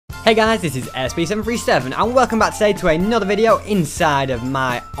Hey guys, this is SB737 and welcome back today to another video inside of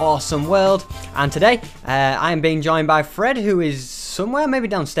my awesome world. And today I am being joined by Fred, who is somewhere, maybe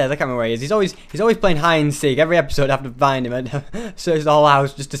downstairs. I can't remember where he is. He's always playing hide and seek. Every episode I have to find him and search the whole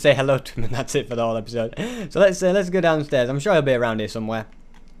house just to say hello to him, and that's it for the whole episode. So let's go downstairs. I'm sure he'll be around here somewhere.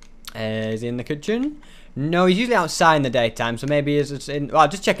 Is he in the kitchen? No, he's usually outside in the daytime, so maybe he's in. Well, I'll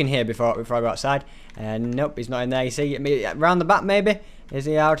just check in here before I go outside. Nope, he's not in there. You see, around the back maybe. Is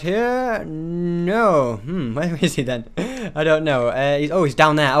he out here? No. Where is he then? I don't know. He's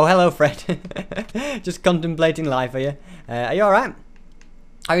down there. Oh, hello, Fred. Just contemplating life, are you? Are you all right?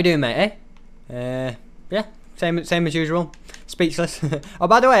 How you doing, mate? Yeah, same as usual. Speechless. Oh,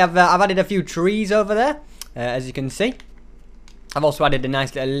 by the way, I've added a few trees over there, as you can see. I've also added a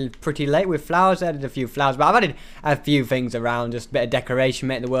nice little pretty lake with flowers. I added a few flowers, but I've added a few things around, just a bit of decoration,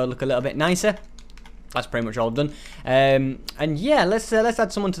 make the world look a little bit nicer. That's pretty much all done. And yeah, let's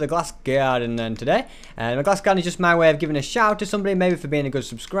add someone to the glass garden then today. The glass garden is just my way of giving a shout out to somebody, maybe for being a good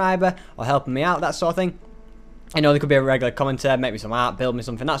subscriber or helping me out, that sort of thing. You know, they could be a regular commenter, make me some art, build me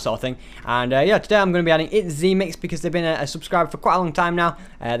something, that sort of thing. And yeah, today I'm going to be adding It's Z-Mix because they've been a subscriber for quite a long time now.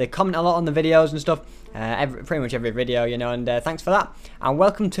 They comment a lot on the videos and stuff, pretty much every video, you know, and thanks for that. And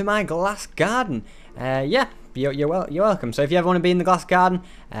welcome to my glass garden. Yeah, you're welcome. So if you ever want to be in the glass garden,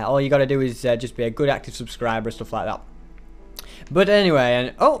 all you got to do is just be a good active subscriber and stuff like that. But anyway,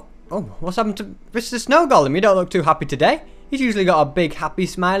 and oh, what's happened to Mr. Snow Golem? You don't look too happy today. He's usually got a big happy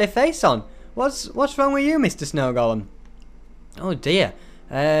smiley face on. What's wrong with you, Mr. Snow Golem? Oh dear.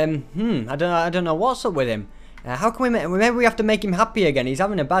 I don't know what's up with him. How can maybe we have to make him happy again? He's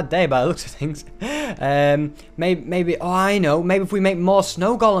having a bad day by the looks of things. Maybe oh, I know. Maybe if we make more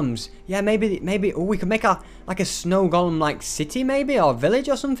snow golems. Yeah, maybe we could make like a snow golem like city maybe, or village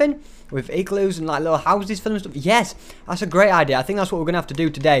or something with igloos and like little houses for them and stuff. Yes, that's a great idea. I think that's what we're gonna have to do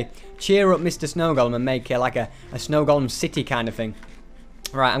today. Cheer up Mr. Snow Golem and make like a snow golem city kind of thing.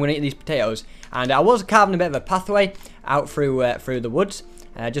 Right, I'm going to eat these potatoes. And I was carving a bit of a pathway out through the woods.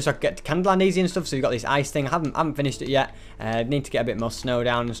 Just so I could get to Candleland easy and stuff. So you've got this ice thing. I haven't finished it yet. Need to get a bit more snow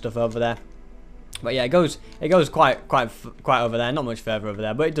down and stuff over there. But yeah, it goes quite over there. Not much further over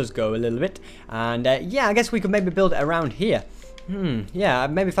there, but it does go a little bit. And yeah, I guess we could maybe build it around here. Yeah,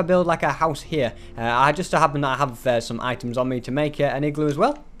 maybe if I build like a house here. I just so happen that I have some items on me to make an igloo as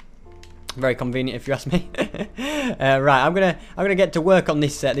well. Very convenient if you ask me. Right, I'm gonna get to work on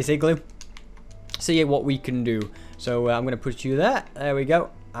this igloo. See what we can do. So I'm gonna put you there. There we go.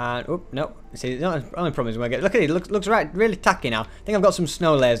 And oh no, see, the only problem is when I get look at it. Looks right, really tacky now. I think I've got some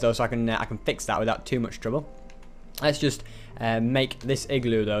snow layers though, so I can fix that without too much trouble. Let's just make this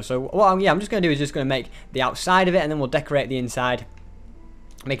igloo though. So what I'm just gonna do is just gonna make the outside of it, and then we'll decorate the inside.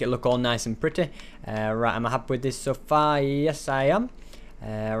 Make it look all nice and pretty. Right, am I happy with this so far? Yes, I am.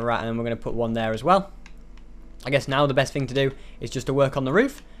 Right, and then we're going to put one there as well. I guess now the best thing to do is just to work on the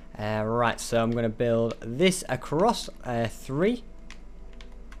roof. Right, so I'm going to build this across 3.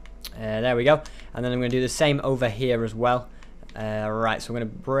 There we go. And then I'm going to do the same over here as well. Right, so I'm going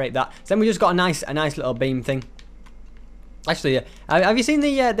to break that. So then we just got a nice little beam thing. Actually, have you seen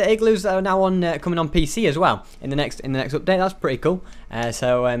the igloos that are now coming on PC as well in the next update? That's pretty cool.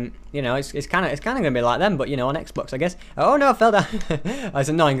 So you know, it's kind of gonna be like them, but you know, on Xbox, I guess. Oh no, I fell down. Oh, it's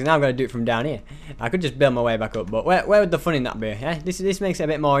annoying because now I'm gonna do it from down here. I could just build my way back up, but where would the fun in that be? Yeah, this makes it a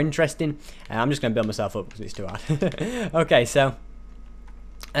bit more interesting. I'm just gonna build myself up because it's too hard. Okay, so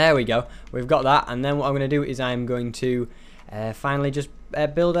there we go. We've got that, and then what I'm gonna do is I'm going to finally just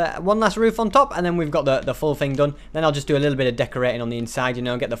build one last roof on top, and then we've got the full thing done. Then I'll just do a little bit of decorating on the inside, you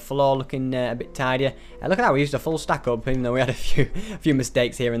know, get the floor looking a bit tidier. Look at that, we used a full stack up, even though we had a few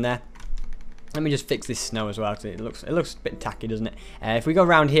mistakes here and there. Let me just fix this snow as well, because it looks a bit tacky, doesn't it? If we go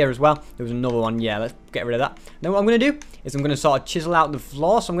around here as well, there was another one. Yeah, let's get rid of that. Then what I'm going to do is I'm going to sort of chisel out the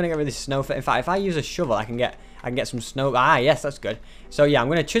floor, so I'm going to get rid of this snow. In fact, if I use a shovel, I can get some snow. Ah, yes, that's good. So yeah, I'm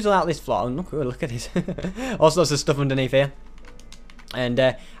going to chisel out this floor. Oh, look at this. All sorts of stuff underneath here. And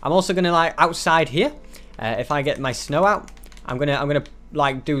I'm also gonna like outside here. If I get my snow out, I'm gonna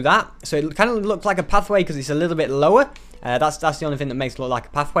like do that. So it kind of looks like a pathway because it's a little bit lower. That's the only thing that makes it look like a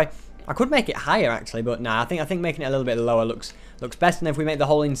pathway. I could make it higher actually, but nah. I think making it a little bit lower looks best. And if we make the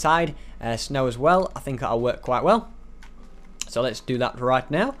whole inside snow as well, I think that'll work quite well. So let's do that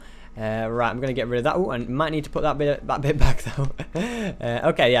right now. Right, I'm gonna get rid of that. Oh, and might need to put that bit back though.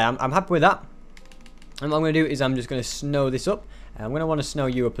 Okay, yeah, I'm happy with that. And what I'm gonna do is I'm just gonna snow this up. I'm going to want to snow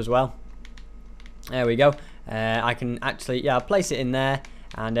you up as well. There we go. I can actually, yeah, I'll place it in there.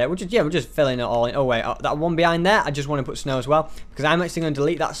 And we're just filling it all in. Oh wait, that one behind there, I just want to put snow as well, because I'm actually going to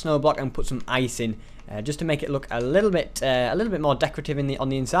delete that snow block and put some ice in, just to make it look a little bit more decorative on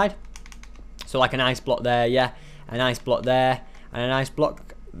the inside. So like an ice block there, yeah, an ice block there, and an ice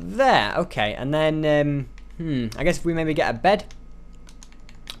block there. Okay, and then I guess if we maybe get a bed,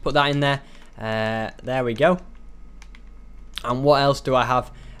 put that in there. There we go. And what else do I have?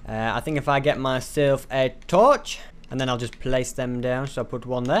 I think if I get myself a torch, and then I'll just place them down. So I'll put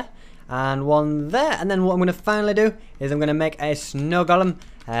one there and one there. And then what I'm going to finally do is I'm going to make a snow golem,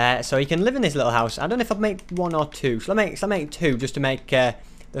 so he can live in this little house. I don't know if I'll make one or two. So I make two just to make the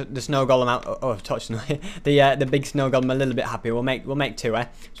snow golem out. Oh, I've touched the big snow golem a little bit happy. We'll make two. So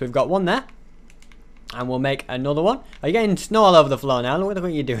we've got one there, and we'll make another one. Are you getting snow all over the floor now? Look at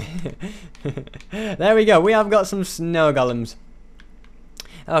what you're doing. There we go. We have got some snow golems.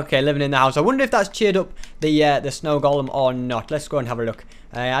 Okay, living in the house. I wonder if that's cheered up the snow golem or not. Let's go and have a look.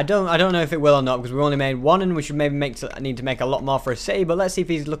 I don't know if it will or not, because we only made one, and we should maybe need to make a lot more for a city. But let's see if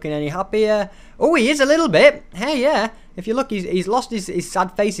he's looking any happier. Oh, he is a little bit. Hey, yeah. If you look, he's lost his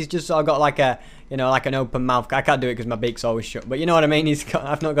sad face. He's just sort of got like a, you know, like an open mouth. I can't do it because my beak's always shut. But you know what I mean.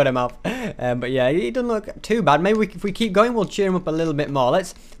 I've not got a mouth. But yeah, he doesn't look too bad. Maybe if we keep going, we'll cheer him up a little bit more.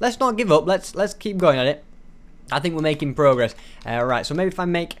 Let's not give up. Let's keep going at it. I think we're making progress. Right, so maybe if I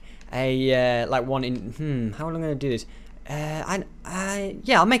make a like one in how am I going to do this? Yeah,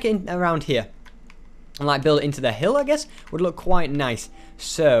 I'll make it in around here, and like build it into the hill. I guess would look quite nice.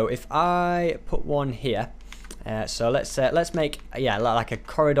 So if I put one here, so let's make like a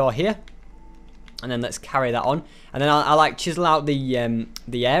corridor here, and then let's carry that on, and then I'll like chisel out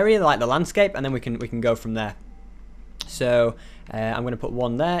the area, like the landscape, and then we can go from there. So I'm going to put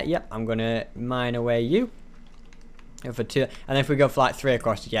one there. Yep, I'm going to mine away you. For two, and then if we go for like 3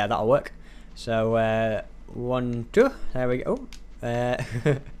 across, yeah, that'll work. So 1, 2, there we go. There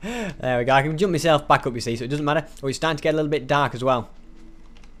we go. I can jump myself back up, you see, so it doesn't matter. Oh, it's starting to get a little bit dark as well.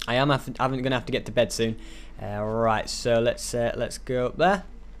 I'm going to have to get to bed soon. Right, so let's go up there.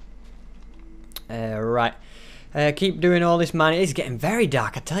 Right. Keep doing all this mining. It's getting very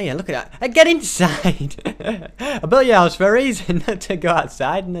dark, I tell you. Look at that. Get inside. I built your house for a reason, not to go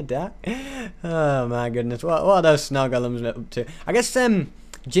outside in the dark. Oh my goodness. What are those snow golems up to? I guess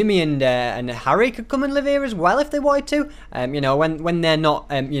Jimmy and Harry could come and live here as well if they wanted to. You know, when they're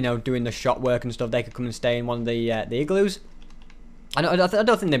not you know, doing the shop work and stuff, they could come and stay in one of the igloos. I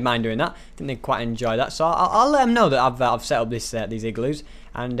don't think they'd mind doing that. I think they'd quite enjoy that. So I'll let them know that I've set up these igloos,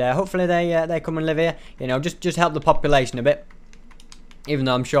 and hopefully they come and live here. You know, just help the population a bit. Even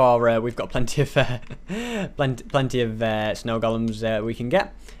though I'm sure we've got plenty of plenty of snow golems we can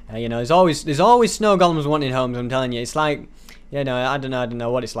get. You know, there's always snow golems wanting homes. I'm telling you, it's like, you know, I don't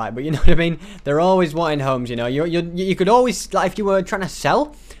know what it's like, but you know what I mean. They're always wanting homes. You know, you could always, like, if you were trying to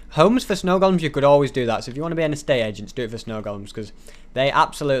sell homes for snow golems, you could always do that. So if you want to be an estate agent, do it for snow golems, because they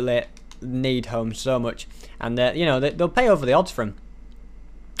absolutely need homes so much, and you know, they'll pay over the odds for them.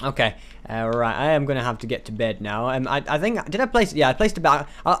 Okay, right, I am gonna have to get to bed now. I think, did I place it? Yeah, I placed it back.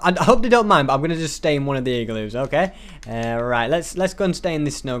 I hope they don't mind, but I'm gonna just stay in one of the igloos. Okay, right, let's go and stay in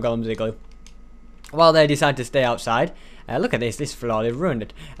this snow golem's igloo while they decide to stay outside. Look at this floor, they've ruined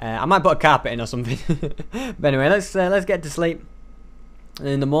it. I might put a carpet in or something. But anyway, let's get to sleep. And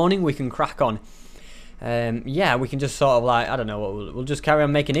in the morning we can crack on. Yeah, we can just sort of like, I don't know what we'll just carry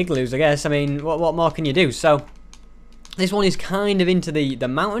on making igloos, I guess. I mean, what more can you do? So this one is kind of into the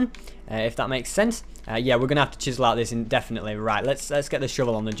mountain, if that makes sense. Yeah, we're gonna have to chisel out this indefinitely. Right, let's get the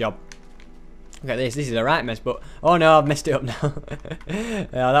shovel on the job. Look at this is a right mess, but oh no, I've messed it up now.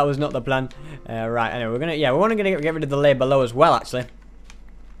 That was not the plan. Right, anyway, we're gonna get rid of the layer below as well, actually.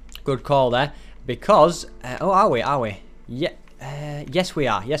 Good call there, because oh, are we? Yeah. Yes we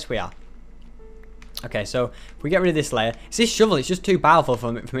are. Okay, so if we get rid of this layer, it's this shovel, it's just too powerful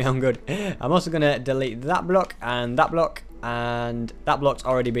for me own good. I'm also going to delete that block, and that block, and that block's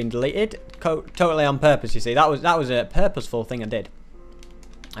already been deleted. Totally on purpose, you see. That was a purposeful thing I did.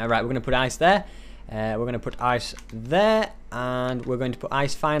 Alright, we're going to put ice there. We're going to put ice there, and we're going to put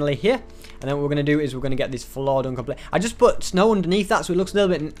ice finally here. And then what we're going to do is we're going to get this floor done complete. I just put snow underneath that, so it looks a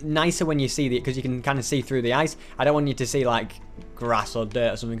little bit nicer when you see it, because you can kind of see through the ice. I don't want you to see like grass or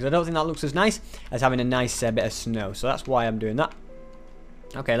dirt or something, because I don't think that looks as nice as having a nice bit of snow. So that's why I'm doing that.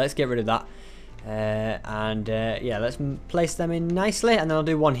 Okay, let's get rid of that. Yeah, let's place them in nicely, and then I'll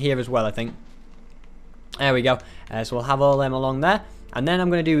do one here as well, I think. There we go. So we'll have all them along there. And then I'm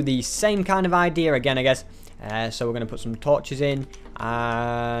going to do the same kind of idea again, I guess. So we're going to put some torches in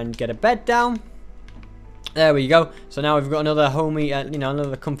and get a bed down. There we go. So now we've got another homey, you know,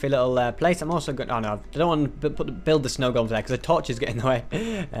 another comfy little place. I'm also going. Oh no, I don't want to build the snow golems there because the torch is getting in the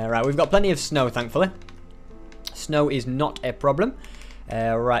way. Right, we've got plenty of snow, thankfully. Snow is not a problem.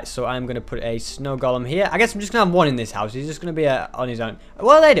 Right, so I'm going to put a snow golem here. I guess I'm just going to have one in this house. He's just going to be on his own.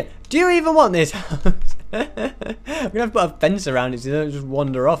 What are they doing? Do you even want this house? I'm going to have to put a fence around it so they don't just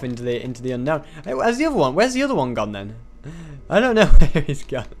wander off into the unknown. Hey, where's the other one? Where's the other one gone then? I don't know where he's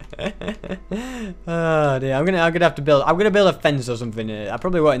gone. Oh dear, I'm gonna have to build. I'm gonna build a fence or something. I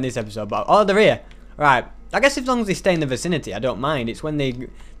probably won't in this episode, but oh, they're here. Right. I guess as long as they stay in the vicinity, I don't mind. It's when they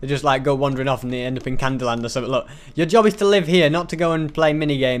just like go wandering off and they end up in Candleland or something. Look, your job is to live here, not to go and play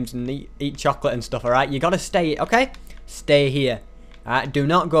mini games and eat chocolate and stuff. All right, you gotta stay. Okay, stay here. All right, do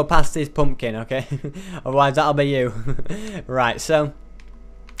not go past this pumpkin. Okay, otherwise that'll be you. Right, so.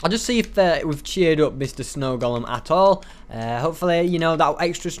 I'll just see if we've cheered up Mr. Snow Golem at all. Hopefully, you know, that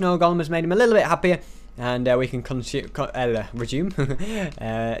extra Snow Golem has made him a little bit happier. And we can resume.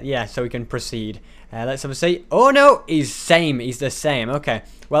 Yeah, so we can proceed. Let's have a see. Oh no, he's the same. Okay,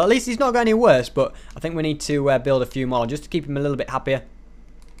 well at least he's not got any worse. But I think we need to build a few more just to keep him a little bit happier.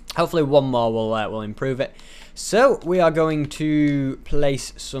 Hopefully one more will improve it. So we are going to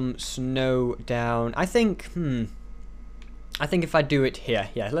place some snow down. I think if I do it here,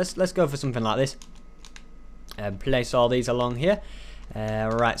 yeah, let's go for something like this. Place all these along here.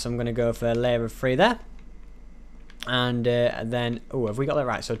 Right, so I'm going to go for a layer of 3 there. And then, oh, have we got that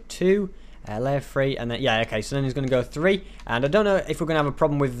right? So 2, layer 3, and then, yeah, okay, so then he's going to go 3. And I don't know if we're going to have a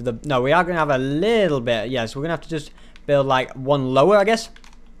problem with the, no, we are going to have a little bit, yeah, so we're going to have to just build like one lower, I guess.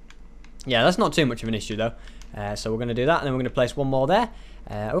 Yeah, that's not too much of an issue though. So we're going to do that, and then we're going to place one more there.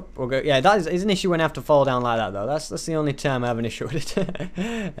 We'll go, yeah, that is an issue when I have to fall down like that though. That's the only time I have an issue with it.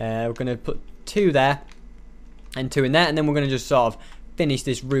 We're going to put 2 there and 2 in there, and then we're going to just sort of finish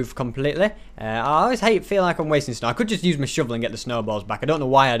this roof completely. I always feel like I'm wasting snow. I could just use my shovel and get the snowballs back. I don't know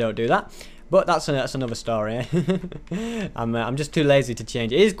why I don't do that, but that's another story. I'm just too lazy to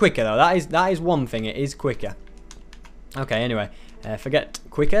change. It is quicker though. That is one thing. It is quicker. Okay, anyway. Forget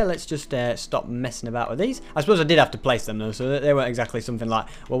quicker, let's just stop messing about with these. I suppose I did have to place them though, so they weren't exactly something like,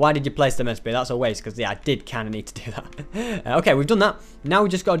 well, why did you place them, SB? That's a waste, because yeah, I did kind of need to do that. Okay, we've done that. Now we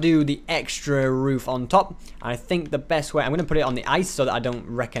just got to do the extra roof on top. I think the best way, I'm going to put it on the ice so that I don't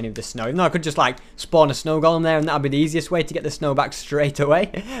wreck any of the snow. Even though I could just like spawn a snow golem there, and that would be the easiest way to get the snow back straight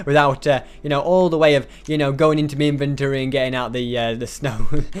away, without, you know, all the way of, you know, going into my inventory and getting out the snow,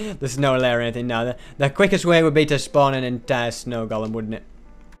 the snow layer or anything. No, the quickest way would be to spawn an entire snow golem, wouldn't it?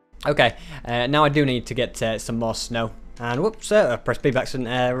 Okay, now I do need to get some more snow. And whoops, I pressed B by accident.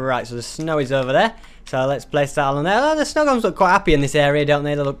 Right, so the snow is over there. So let's place that on there. Oh, the snow golems look quite happy in this area, don't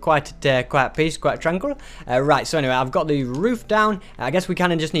they? They look quite at peace, quite tranquil. Right, so anyway, I've got the roof down. I guess we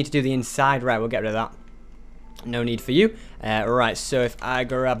kind of just need to do the inside. Right, we'll get rid of that. No need for you. Right, so if I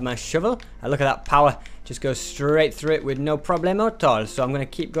grab my shovel, look at that power. Just go straight through it with no problemo at all. So I'm going to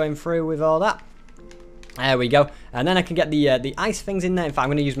keep going through with all that. There we go, and then I can get the ice things in there. In fact, I'm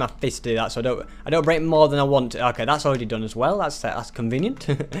going to use my fist to do that, so I don't break more than I want to. Okay, that's already done as well. That's convenient.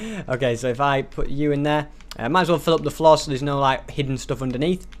 Okay, so if I put you in there, might as well fill up the floor so there's no like hidden stuff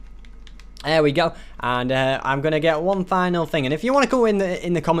underneath. There we go, and I'm going to get one final thing. And if you want to go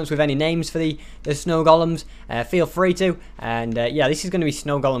in the comments with any names for the Snow Golems, feel free to. And yeah, this is going to be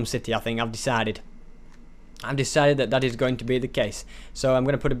Snow Golem City, I think. I've decided that is going to be the case. So I'm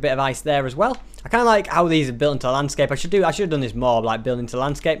going to put a bit of ice there as well. I kind of like how these are built into a landscape. I should have done this more, like build into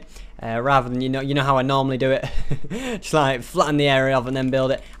landscape, rather than you know how I normally do it, just like flatten the area off and then build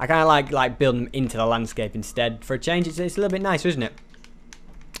it. I kind of like building them into the landscape instead. For a change, it's a little bit nicer, isn't it?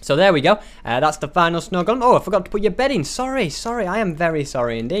 So there we go. That's the final snow golem. Oh, I forgot to put your bed in. Sorry. I am very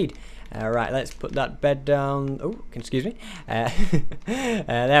sorry indeed. Right, let's put that bed down. Oh, excuse me.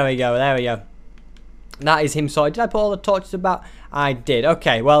 There we go. That is him sorted. Did I put all the torches about? I did.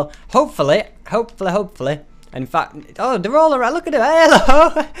 Okay, well, hopefully. In fact, oh, they're all around. Look at it.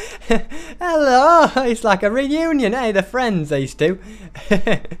 Hello. Hello. It's like a reunion. Hey, they're friends, these two.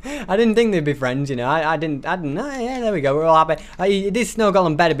 I didn't think they'd be friends, you know. I didn't. Yeah, there we go. We're all happy. This Snow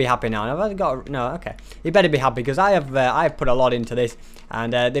Golem better be happy now. Have I got, no, okay. He better be happy because I've put a lot into this.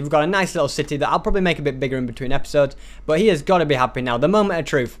 And they've got a nice little city that I'll probably make a bit bigger in between episodes. But he has got to be happy now. The moment of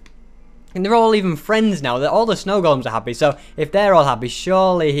truth. And they're all even friends now. All the Snow Golems are happy. So if they're all happy,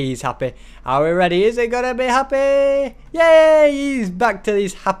 surely he's happy. Are we ready? Is he gonna be happy? Yay! He's back to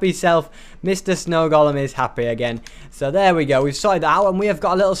his happy self. Mr. Snow Golem is happy again. So there we go. We've sorted that out, and we have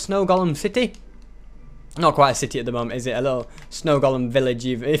got a little Snow Golem city. Not quite a city at the moment, is it? A little Snow Golem village,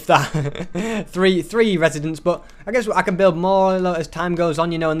 if that. three residents, but I guess I can build more as time goes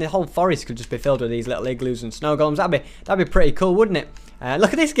on, you know, and the whole forest could just be filled with these little igloos and Snow Golems. That'd be pretty cool, wouldn't it?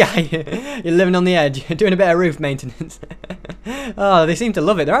 Look at this guy. You're living on the edge, doing a bit of roof maintenance. Oh, they seem to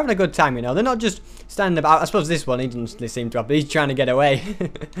love it. They're having a good time, you know. They're not just standing about. I suppose this one, he doesn't seem to have, but he's trying to get away.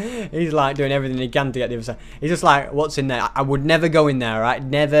 He's like doing everything he can to get the other side. He's just like, what's in there? I would never go in there, right?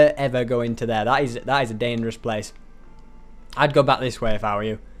 Never, ever go into there. That is a dangerous place. I'd go back this way if I were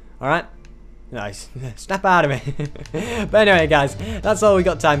you. Alright? Nice. Snap out of it. But anyway, guys, that's all we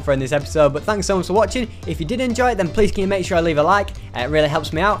got time for in this episode. But thanks so much for watching. If you did enjoy it, then please can you make sure I leave a like. It really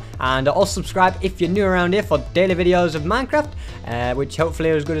helps me out. And also subscribe if you're new around here for daily videos of Minecraft, which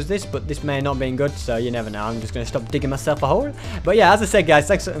hopefully are as good as this, but this may not be good, so you never know. I'm just going to stop digging myself a hole. But yeah, as I said, guys,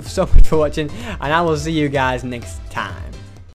 thanks so much for watching, and I will see you guys next time.